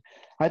 and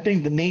I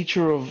think the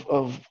nature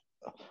of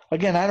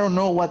again, I don't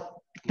know what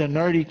the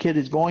nerdy kid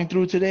is going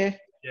through today.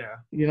 Yeah.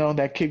 You know,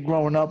 that kid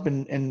growing up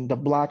in the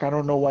block. I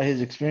don't know what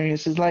his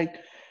experience is like.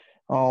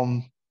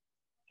 Um,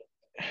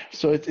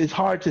 so it's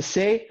hard to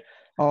say.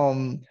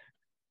 Um,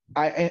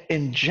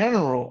 in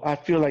general, I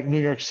feel like New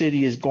York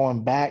City is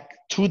going back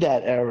to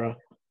that era.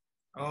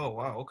 Oh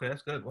wow. Okay,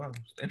 that's good. Wow, it's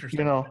You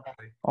interesting. know,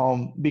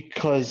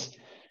 because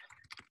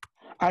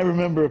I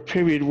remember a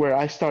period where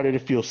I started to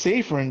feel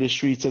safer in the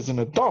streets as an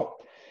adult.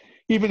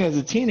 Even as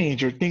a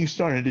teenager, things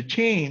started to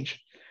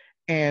change.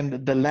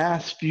 And the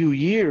last few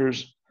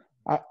years,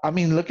 I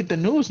mean, look at the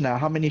news now.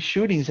 How many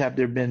shootings have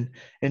there been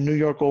in New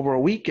York over a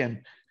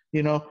weekend?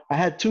 You know, I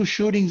had 2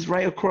 shootings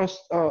right across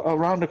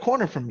around the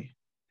corner from me.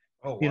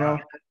 Oh You wow.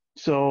 know,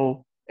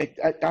 so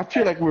I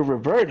feel like we're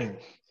reverting,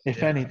 if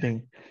Yeah.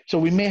 anything. So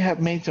we may have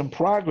made some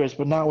progress,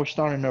 but now we're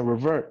starting to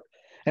revert.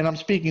 And I'm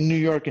speaking New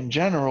York in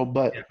general,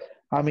 but Yeah.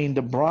 I mean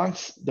the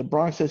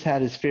Bronx has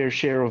had its fair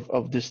share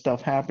of this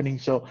stuff happening.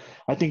 So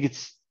I think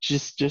it's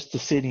just the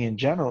city in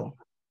general.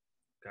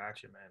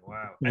 Gotcha, man.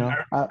 Wow. You And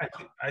know,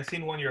 I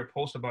seen one of your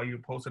posts about you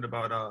posted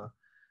about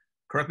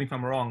correct me if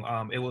I'm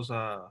wrong. It was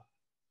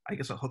I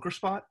guess a hooker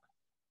spot.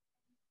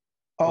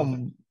 Was it?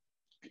 um,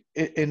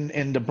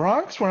 in the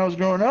Bronx when I was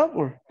growing up,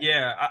 or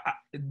Yeah.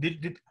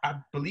 Did I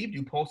believe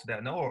you posted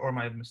that? No, or am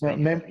I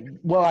mistaken?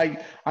 well,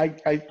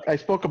 I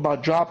spoke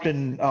about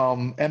dropping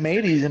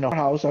M80s in the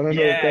house. I don't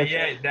know if Yeah, that's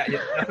yeah, that's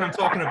what I'm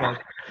talking about.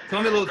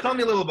 Tell me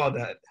a little about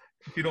that,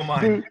 if you don't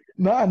mind. dude.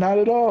 Nah, not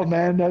at all,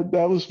 man.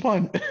 That was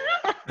fun.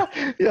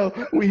 You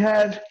know, we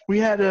had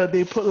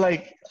they put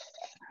like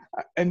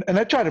and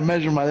I try to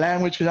measure my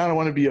language because I don't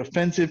want to be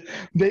offensive.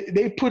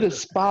 They put a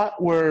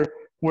spot where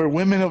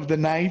women of the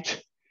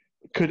night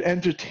could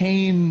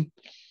entertain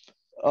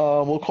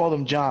we'll call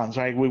them Johns,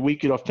 right? Where we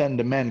could offend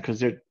the men because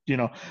they're, you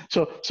know,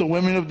 so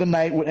women of the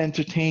night would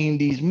entertain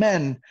these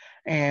men,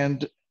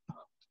 and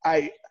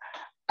I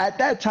at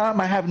that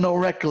time I have no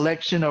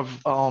recollection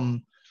of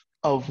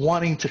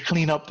wanting to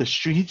clean up the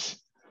streets.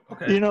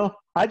 Okay. You know,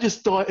 I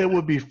just thought it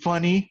would be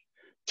funny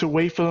to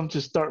wait for them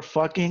to start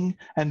fucking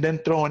and then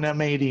throw an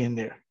M80 in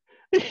there.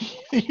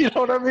 You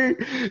know what I mean?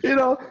 You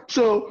know,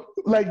 so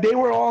like they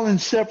were all in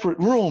separate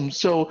rooms,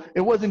 so it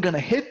wasn't gonna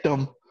hit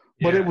them,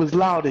 but it Yeah. was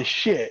loud as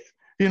shit.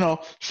 You know,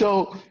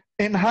 so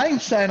in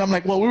hindsight, I'm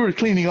like, well, we were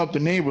cleaning up the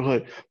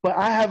neighborhood, but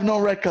I have no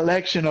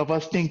recollection of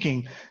us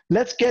thinking,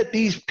 let's get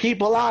these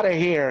people out of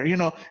here.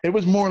 It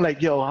was more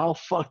like, yo, how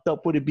fucked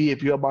up would it be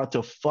if you're about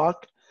to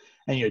fuck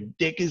and your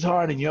dick is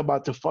hard and you're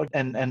about to fuck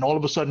and all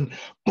of a sudden,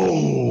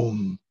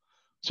 boom.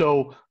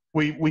 So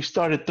we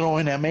started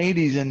throwing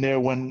M80s in there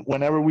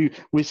whenever we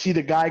see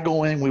the guy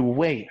go in, we would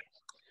wait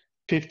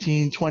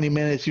 15, 20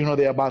 minutes,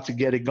 they're about to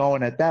get it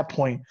going at that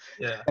point.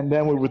 Yeah. And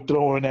then we would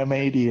throw an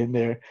M80 in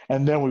there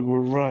and then we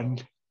would run.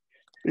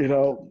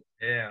 Yeah.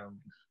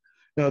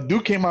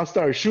 Duke came out and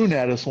started shooting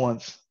at us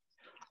once.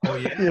 Oh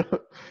yeah.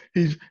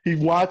 He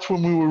watched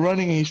when we were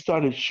running and he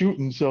started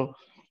shooting. So,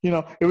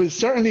 it was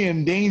certainly a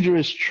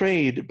dangerous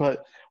trade,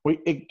 but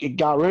it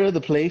got rid of the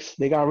place.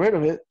 They got rid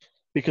of it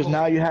because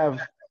now you have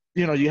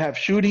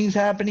shootings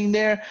happening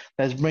there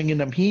that's bringing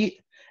them heat,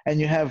 and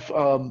you have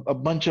a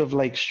bunch of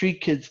like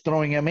street kids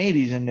throwing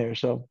M80s in there.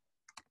 So,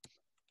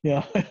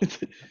 yeah,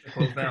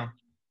 closed down.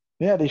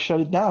 Yeah, they shut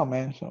it down,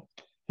 man. So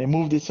they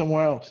moved it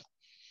somewhere else.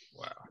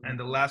 Wow. And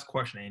the last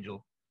question,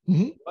 Angel.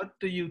 Mm-hmm. What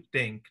do you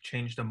think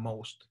changed the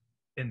most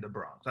in the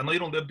Bronx? I know you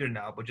don't live there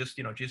now, but just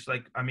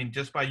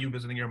just by you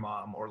visiting your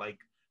mom or like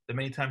the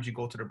many times you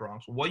go to the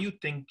Bronx, what do you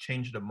think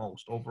changed the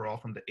most overall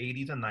from the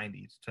 80s and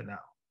 90s to now?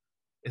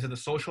 Is it the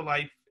social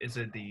life? Is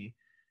it the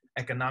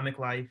economic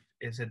life?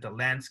 Is it the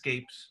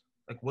landscapes?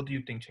 Like, what do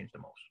you think changed the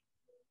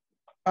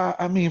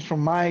most?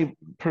 From my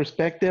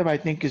perspective, I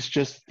think it's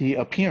just the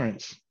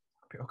appearance.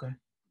 Okay.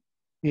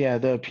 Yeah,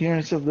 the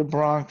appearance of the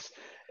Bronx.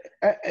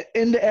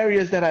 In the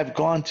areas that I've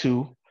gone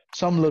to,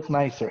 some look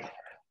nicer.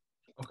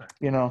 Okay.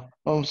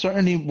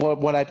 Certainly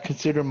what I'd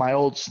consider my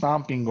old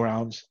stomping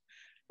grounds,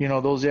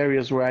 those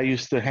areas where I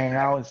used to hang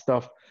out and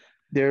stuff,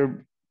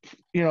 they're,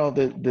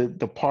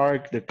 the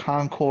park, the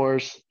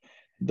concourse,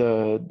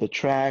 the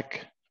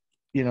track,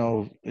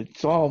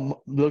 it's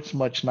all looks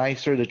much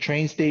nicer. The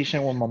train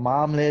station where my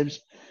mom lives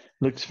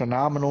looks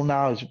phenomenal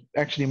now. It's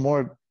actually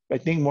more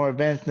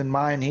advanced than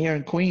mine here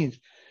in Queens.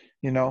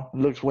 It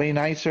looks way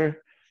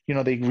nicer.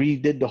 They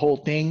redid the whole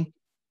thing,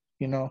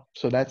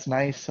 so that's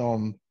nice.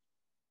 More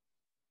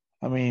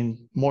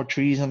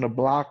trees on the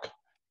block.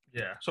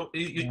 Yeah. So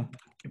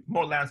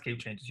more landscape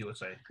changes, you would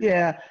say.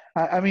 Yeah.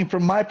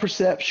 From my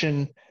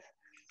perception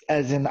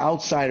as an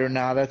outsider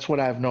now, that's what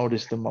I've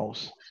noticed the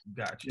most.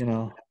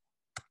 Gotcha.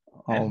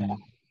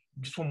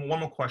 Just one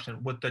more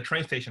question. With the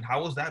train station,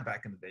 how was that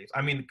back in the days?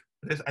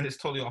 It's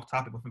totally off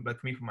topic, but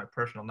for me, from my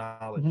personal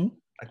knowledge,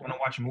 like when I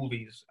watch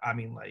movies, I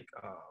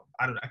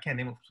can't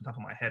name it off the top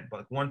of my head,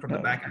 but one from the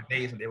back in the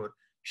days, and they would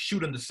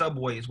shoot in the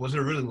subways. Was it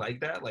really like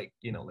that? Like,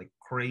 like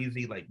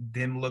crazy, like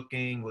dim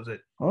looking? Was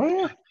it? Oh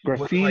yeah,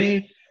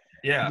 graffiti.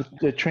 Yeah.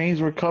 The trains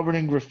were covered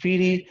in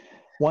graffiti.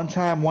 One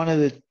time, one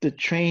of the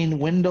train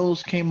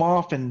windows came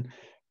off and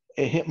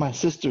it hit my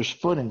sister's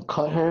foot and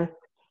cut her.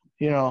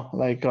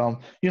 Like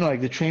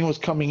the train was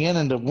coming in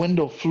and the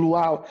window flew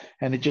out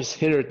and it just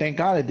hit her. Thank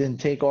God it didn't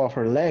take off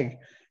her leg.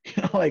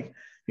 Like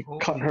it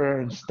cut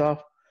her and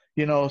stuff.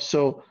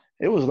 So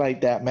it was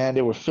like that, man.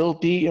 They were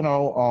filthy.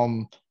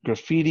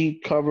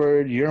 Graffiti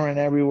covered, urine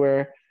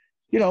everywhere.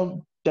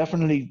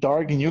 Definitely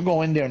dark. And you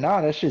go in there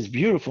now, that shit's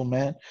beautiful,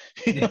 man.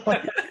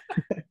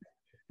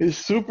 It's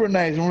super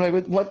nice. And we're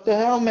like, what the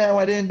hell, man?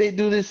 Why didn't they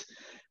do this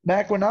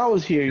back when I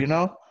was here?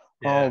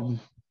 Yeah.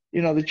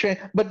 The train.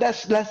 But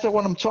that's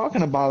what I'm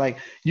talking about. Like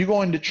you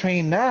go in the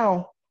train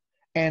now,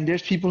 and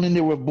there's people in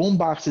there with boom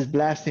boxes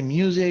blasting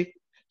music,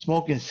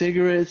 smoking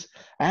cigarettes.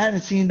 I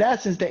haven't seen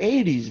that since the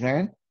 '80s,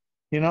 man.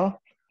 And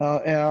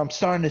I'm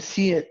starting to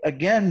see it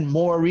again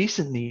more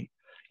recently.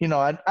 I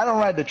don't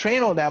ride the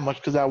train all that much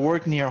because I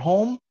work near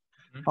home.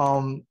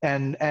 And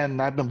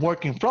I've been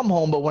working from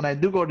home, but when I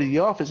do go to the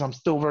office, I'm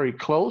still very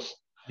close.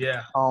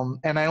 Yeah.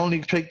 And I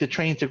only take the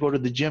train to go to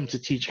the gym to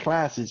teach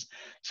classes.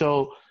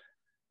 So,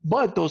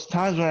 but those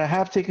times when I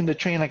have taken the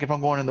train, like if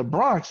I'm going in the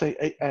Bronx,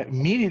 I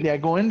immediately I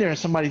go in there and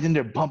somebody's in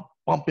there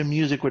bumping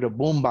music with a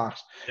boombox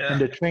in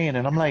the train,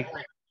 and I'm like,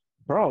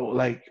 bro,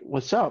 like,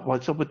 what's up?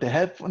 What's up with the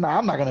headphone? Now,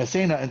 I'm not gonna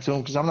say nothing to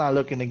him because I'm not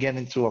looking to get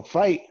into a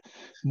fight,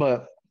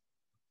 but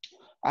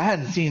I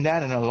hadn't seen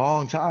that in a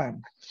long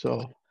time.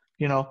 So.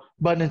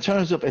 But in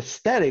terms of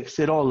aesthetics,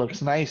 it all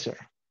looks nicer.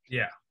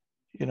 Yeah.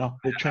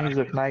 The trains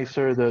look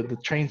nicer. The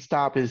train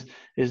stop is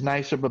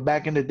nicer. But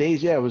back in the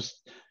days, yeah, it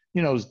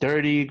was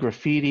dirty,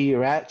 graffiti,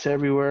 rats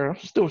everywhere. I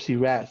still see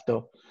rats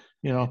though,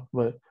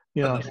 but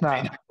it's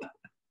not,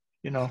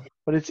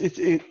 but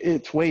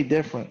it's way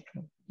different,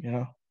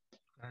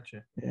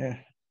 Gotcha. Yeah.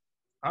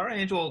 All right,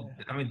 Angel.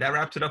 That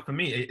wraps it up for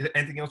me.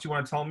 Anything else you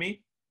want to tell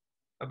me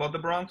about the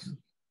Bronx?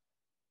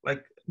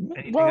 Like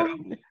anything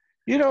else?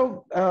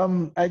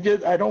 I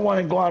don't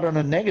want to go out on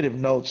a negative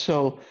note.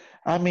 So,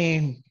 I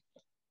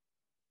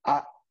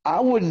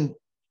wouldn't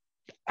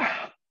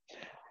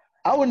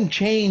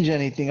change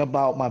anything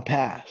about my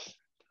past.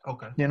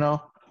 Okay.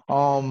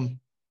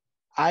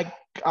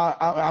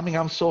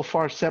 I'm so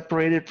far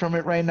separated from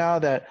it right now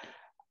that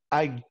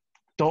I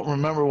don't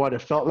remember what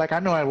it felt like. I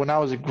know when I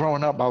was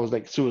growing up, I was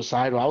like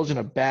suicidal. I was in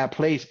a bad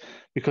place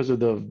because of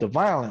the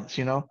violence,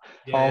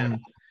 Yeah.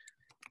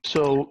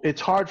 So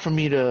it's hard for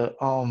me to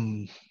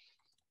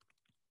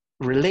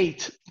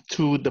relate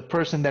to the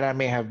person that I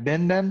may have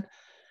been then.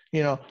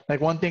 You know,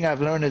 like one thing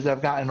I've learned as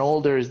I've gotten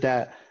older is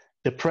that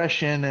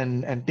depression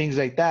and things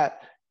like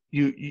that,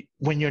 you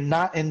when you're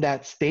not in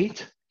that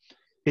state,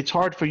 it's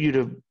hard for you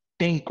to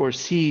think or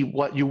see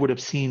what you would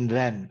have seen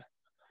then.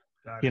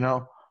 Got You it.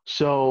 know,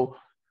 so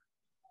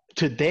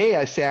today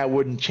I say I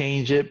wouldn't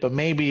change it, but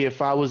maybe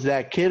if I was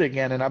that kid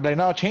again and I'm like,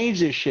 no, change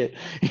this shit.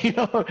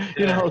 Yeah.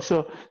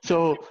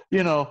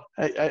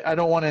 I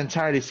don't want to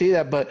entirely say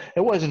that, but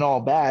it wasn't all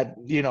bad.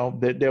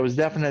 There was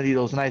definitely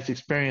those nice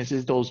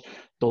experiences, those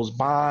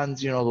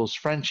bonds, those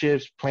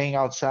friendships, playing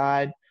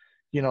outside.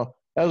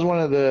 That was one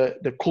of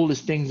the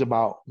coolest things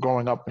about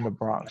growing up in the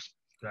Bronx.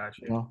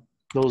 Gotcha.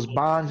 Those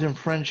bonds and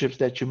friendships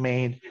that you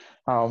made.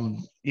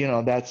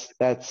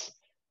 That's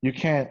you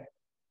can't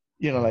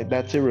like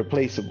that's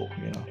irreplaceable,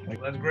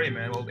 like Well, that's great,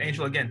 man. Well,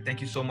 Angel, again,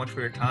 thank you so much for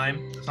your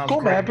time. That sounds cool,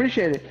 man. I great.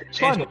 appreciate it. It's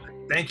fun. Angel,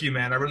 thank you,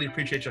 man. I really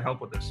appreciate your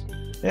help with this.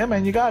 Yeah,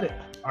 man, you got it.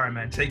 All right,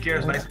 man. Take care.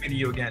 It's nice meeting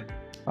you again.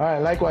 All right,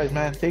 likewise,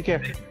 man. Take care.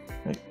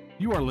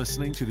 You are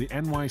listening to the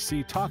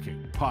NYC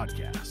Talking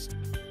podcast.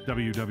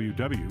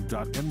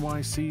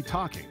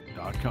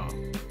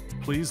 www.nyctalking.com.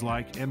 Please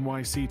like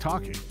NYC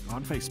Talking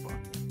on Facebook.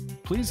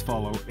 Please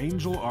follow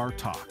Angel R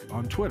Talk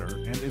on Twitter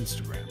and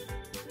Instagram.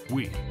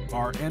 We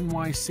are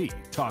NYC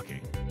Talking,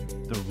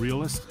 the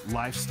realest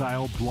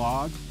lifestyle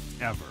blog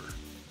ever.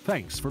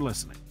 Thanks for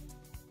listening.